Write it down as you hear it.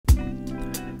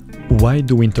Why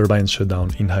do wind turbines shut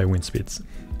down in high wind speeds?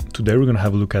 Today we're going to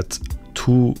have a look at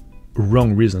two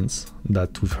wrong reasons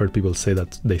that we've heard people say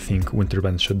that they think wind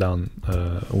turbines shut down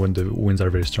when the winds are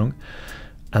very strong,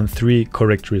 and three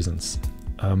correct reasons.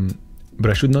 But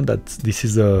I should note that this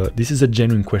is a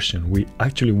genuine question. We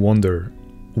actually wonder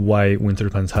why wind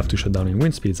turbines have to shut down in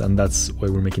wind speeds, and that's why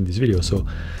we're making this video. So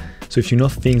if you know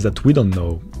things that we don't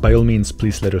know, by all means,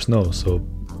 please let us know. So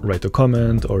write a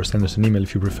comment or send us an email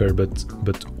if you prefer, but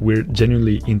we're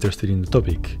genuinely interested in the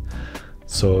topic.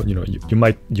 So you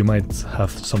might have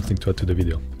something to add to the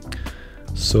video.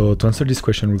 So to answer this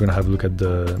question, we're gonna have a look at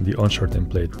the onshore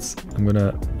templates. I'm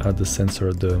gonna add the sensor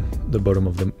at the bottom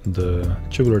of the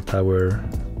tubular tower,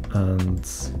 and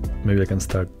maybe I can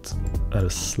start at a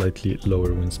slightly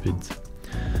lower wind speed.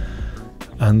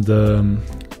 And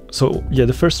so yeah,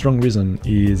 the first wrong reason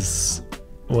is,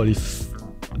 well, if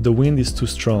the wind is too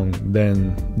strong,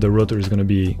 then the rotor is going to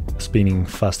be spinning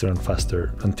faster and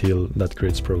faster until that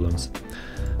creates problems.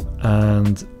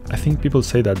 And I think people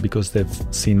say that because they've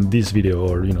seen this video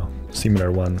or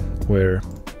similar one where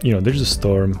there's a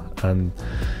storm and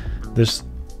there's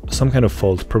some kind of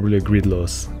fault, probably a grid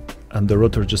loss, and the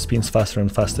rotor just spins faster and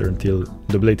faster until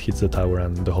the blade hits the tower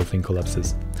and the whole thing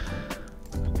collapses.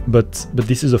 But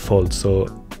this is a fault. So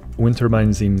wind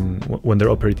turbines, when they're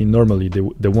operating normally,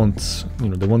 they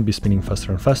won't be spinning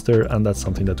faster and faster, and that's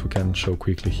something that we can show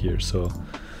quickly here. So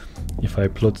if I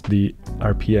plot the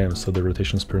RPM, so the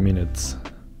rotations per minute,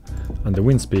 and the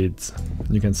wind speed,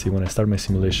 you can see when I start my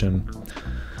simulation,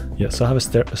 yeah, so I have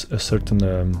a certain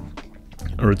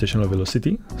rotational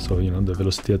velocity, so the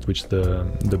velocity at which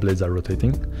the blades are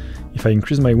rotating. If I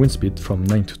increase my wind speed from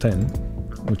 9 to 10,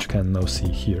 which you can now see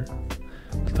here,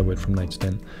 I went from 9 to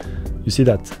 10, you see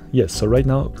that, yes, so right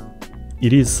now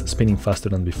it is spinning faster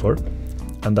than before,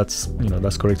 and that's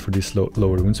correct for this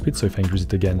lower wind speed. So if I increase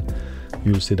it again,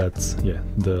 you'll see that, yeah,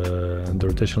 the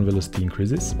rotational velocity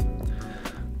increases.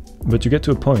 But you get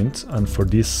to a point, and for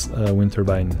this wind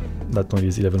turbine, that point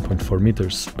is 11.4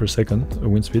 meters per second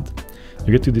wind speed,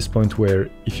 you get to this point where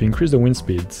if you increase the wind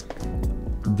speed,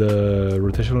 the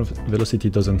rotational velocity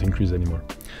doesn't increase anymore.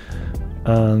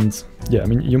 And yeah, I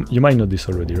mean, you might know this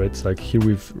already, right? It's like here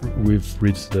we've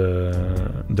reached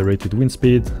the rated wind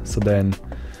speed, so then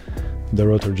the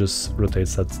rotor just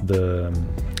rotates at the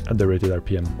rated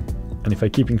RPM. And if I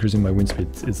keep increasing my wind speed,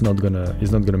 it's not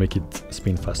gonna make it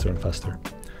spin faster and faster.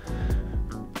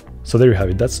 So there you have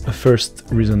it. That's a first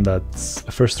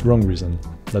wrong reason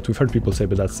that we've heard people say,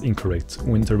 but that's incorrect.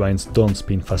 Wind turbines don't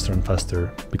spin faster and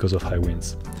faster because of high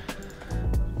winds.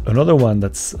 Another one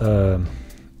that's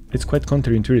it's quite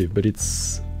counterintuitive, but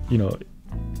it's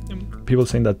people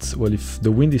saying that, well, if the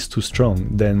wind is too strong,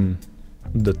 then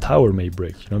the tower may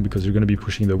break, because you're going to be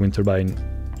pushing the wind turbine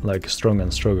like stronger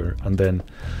and stronger, and then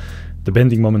the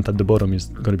bending moment at the bottom is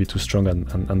going to be too strong,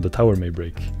 and the tower may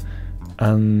break.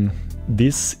 And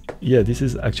this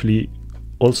is actually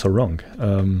also wrong.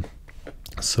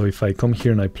 So if I come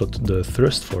here and I plot the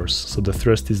thrust force, so the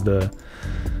thrust is the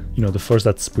force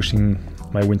that's pushing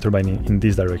my wind turbine in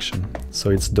this direction. So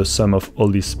it's the sum of all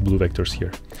these blue vectors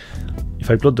here. If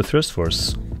I plot the thrust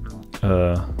force,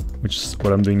 which is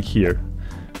what I'm doing here,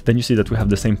 then you see that we have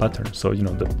the same pattern. So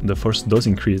the force does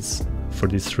increase for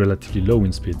these relatively low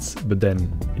wind speeds, but then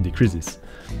it decreases.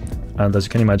 And as you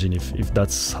can imagine, if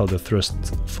that's how the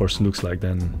thrust force looks like,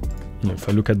 then if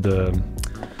I look at the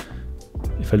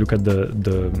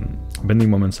bending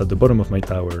moments at the bottom of my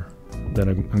tower, then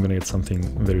I'm going to get something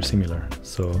very similar.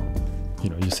 So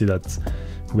you see that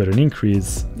we had an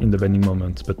increase in the bending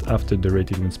moment, but after the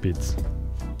rated wind speeds,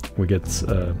 we get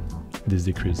this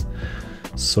decrease.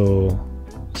 So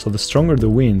the stronger the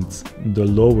wind, the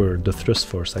lower the thrust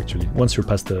force actually, once you're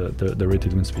past the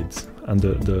rated wind speeds, and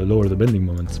the lower the bending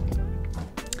moment.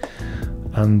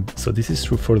 And so this is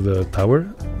true for the tower,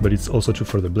 but it's also true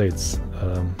for the blades.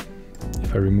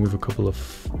 If I remove a couple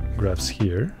of graphs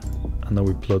here, and now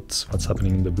we plot what's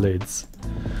happening in the blades.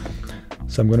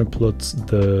 So I'm going to plot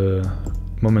the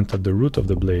moment at the root of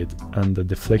the blade and the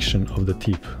deflection of the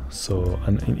tip. So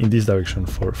and in this direction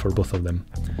for both of them,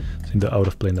 so in the out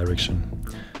of plane direction.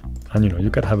 And you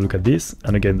can have a look at this,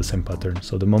 and again the same pattern.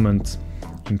 So the moment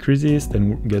increases,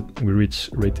 then we reach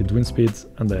rated wind speeds,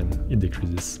 and then it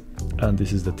decreases. And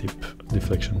this is the tip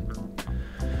deflection.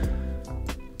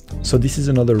 So this is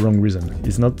another wrong reason.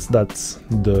 It's not that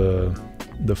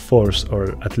the force,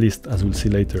 or at least as we'll see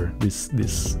later,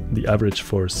 the average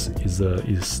force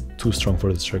is too strong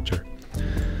for the structure.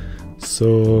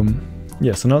 So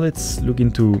yeah, so now let's look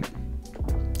into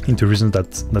reasons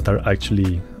that are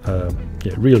actually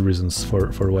real reasons for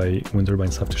why wind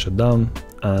turbines have to shut down.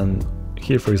 And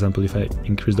here, for example, if I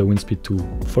increase the wind speed to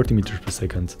 40 meters per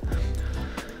second,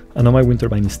 and now my wind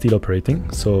turbine is still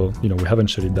operating, so we haven't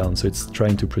shut it down, so it's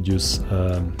trying to produce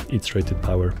its rated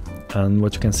power. And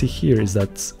what you can see here is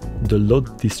that the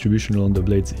load distribution along the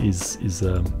blades is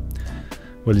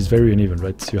very uneven,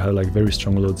 right? So you have like very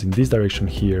strong loads in this direction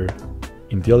here,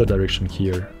 in the other direction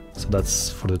here. So that's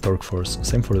for the torque force,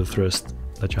 same for the thrust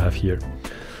that you have here.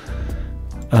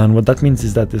 And what that means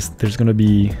is that there's going to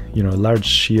be large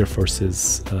shear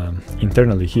forces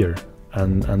internally here,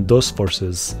 and those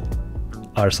forces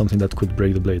are something that could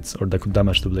break the blades or that could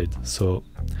damage the blade. So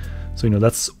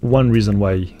that's one reason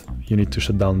why you need to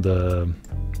shut down the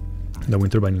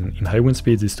wind turbine in high wind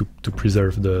speeds, is to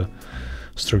preserve the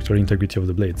structural integrity of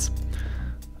the blades.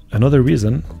 Another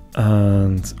reason,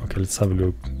 and okay, let's have a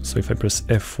look. So if I press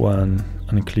F1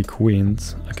 and click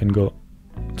wind, I can go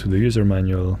to the user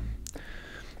manual,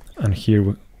 and here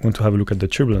we want to have a look at the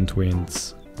turbulent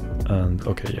winds, and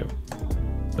okay,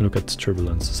 yeah, look at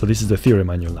turbulence. So this is the theory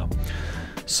manual now.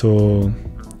 So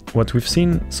what we've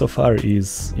seen so far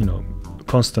is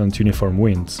constant uniform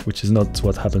winds, which is not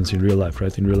what happens in real life,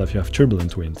 right? In real life you have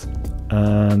turbulent winds,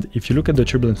 and if you look at the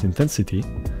turbulence intensity,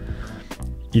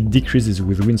 it decreases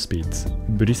with wind speeds,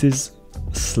 but this is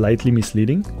slightly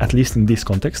misleading, at least in this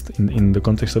context, in the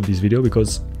context of this video,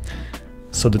 because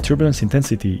so the turbulence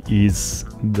intensity is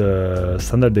the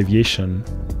standard deviation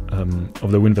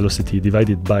of the wind velocity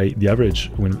divided by the average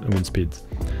wind speed,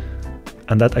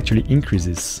 and that actually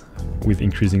increases with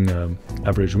increasing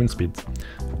average wind speed.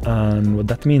 And what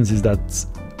that means is that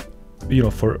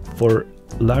for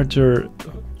larger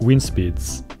wind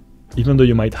speeds, even though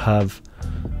you might have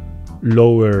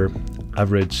lower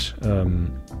average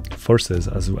forces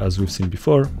as we've seen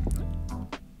before,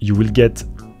 you will get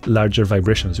larger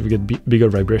vibrations, you will get bigger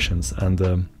vibrations, and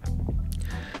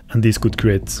this could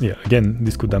create, again,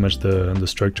 this could damage the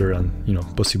structure and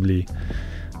possibly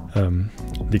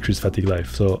decrease fatigue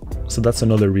life. So that's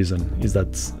another reason, is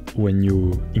that when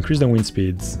you increase the wind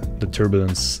speeds, the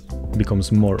turbulence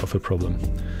becomes more of a problem.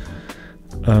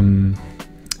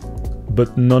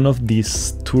 But none of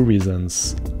these two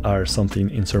reasons are something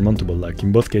insurmountable. Like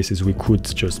in both cases, we could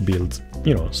just build,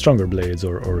 stronger blades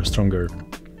or a stronger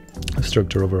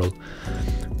structure overall.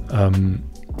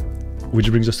 Which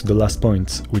brings us to the last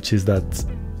point, which is that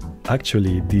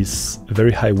actually these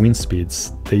very high wind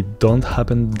speeds, they don't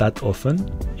happen that often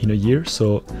in a year.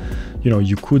 So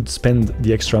you could spend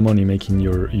the extra money making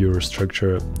your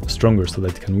structure stronger so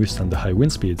that it can withstand the high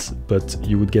wind speeds, but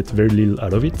you would get very little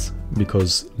out of it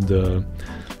because the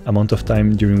amount of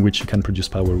time during which you can produce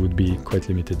power would be quite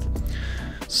limited.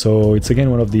 So it's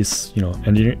again one of these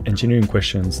engineering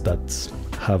questions that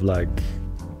have like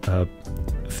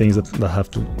things that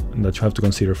you have to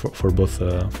consider for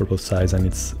both sides, and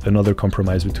it's another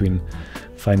compromise between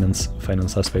finance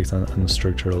aspects and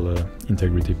structural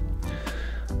integrity.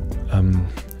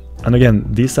 And again,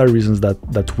 these are reasons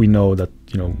that we know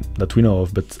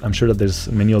of, but I'm sure that there's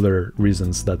many other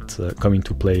reasons that come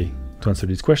into play to answer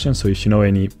these questions. So if you know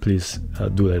any, please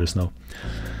do let us know.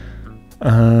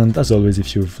 And as always,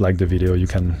 if you've liked the video, you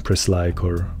can press like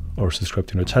or subscribe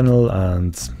to the channel,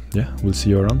 and yeah, we'll see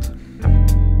you around.